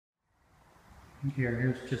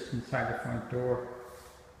Here's just inside the front door.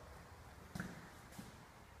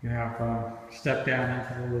 You have step down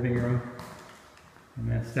into the living room,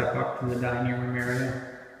 and then step up to the dining room area.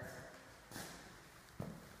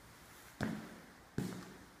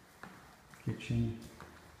 Kitchen,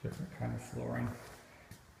 different kind of flooring.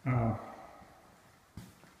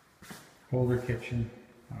 Older kitchen,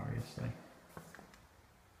 obviously.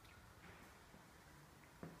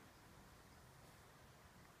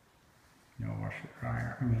 No washer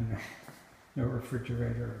dryer, no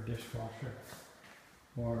refrigerator or dishwasher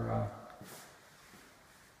or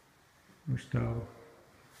stove.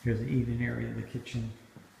 Here's the eating area of the kitchen.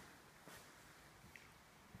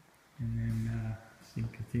 And then see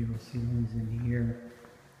cathedral ceilings in here.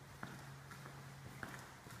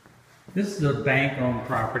 This is a bank-owned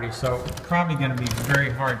property, so it's probably going to be very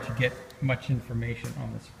hard to get much information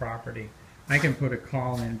on this property. I can put a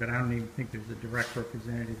call in, but I don't even think there's a direct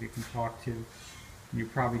representative you can talk to. You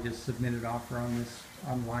probably just submit an offer on this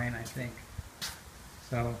online, I think.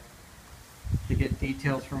 So to get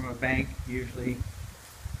details from a bank, usually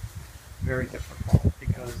very difficult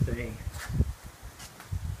because they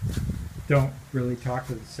don't really talk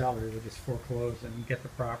to the seller. They just foreclose and get the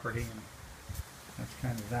property, and that's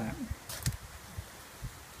kind of that.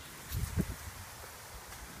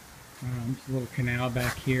 There's a little canal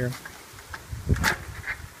back here.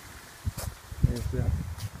 There's the,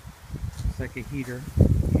 looks like a heater.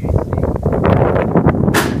 You see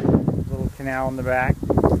little canal in the back.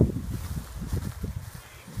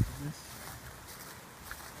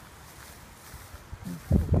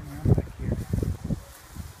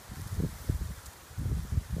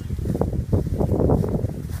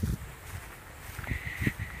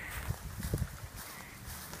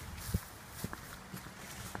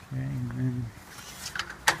 And then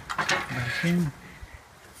back in.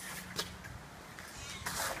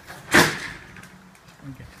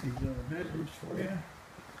 I'll get these other bedrooms for you.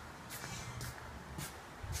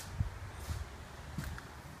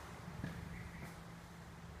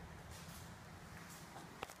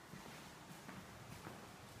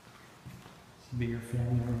 This will be your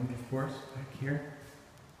family room, of course, back here.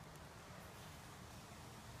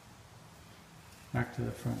 Back to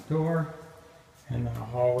the front door. And then a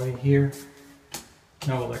hallway here.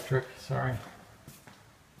 No electric, sorry.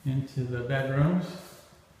 Into the bedrooms.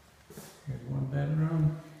 Here's one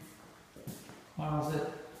bedroom.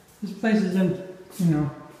 Closet. This place is in, I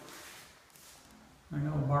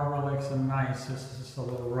know Barbara likes them nice. This is just a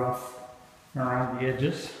little rough around the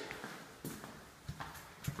edges.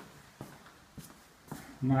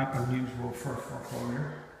 Not unusual for a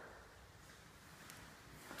foreclosure.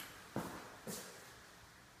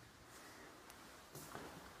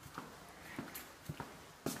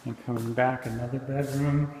 And coming back, another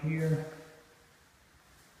bedroom here.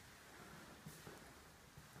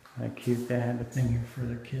 How cute, they had a thing here for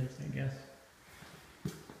their kids, I guess.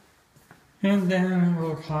 And then a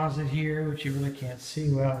little closet here, which you really can't see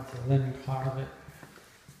well. It's a linen closet.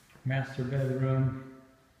 Master bedroom.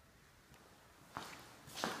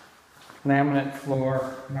 Laminate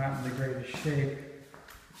floor, not in the greatest shape.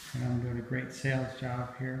 And I'm doing a great sales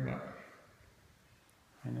job here, but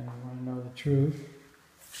I know you want to know the truth.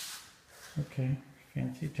 Okay,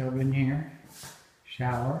 fancy tub in here.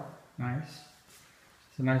 Shower, nice.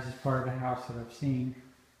 It's the nicest part of the house that I've seen.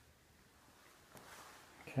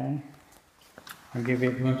 Okay, I'll give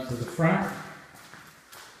you a glimpse of the front.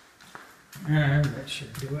 And that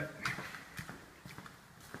should do it.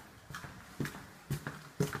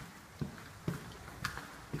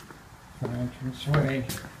 Front entrance way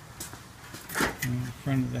in the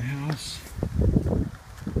front of the house.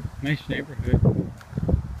 Nice neighborhood.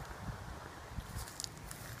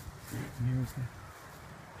 Here's the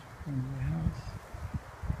front of the house.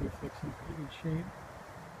 Looks like some pretty good shape.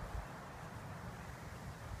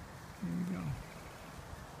 There we go.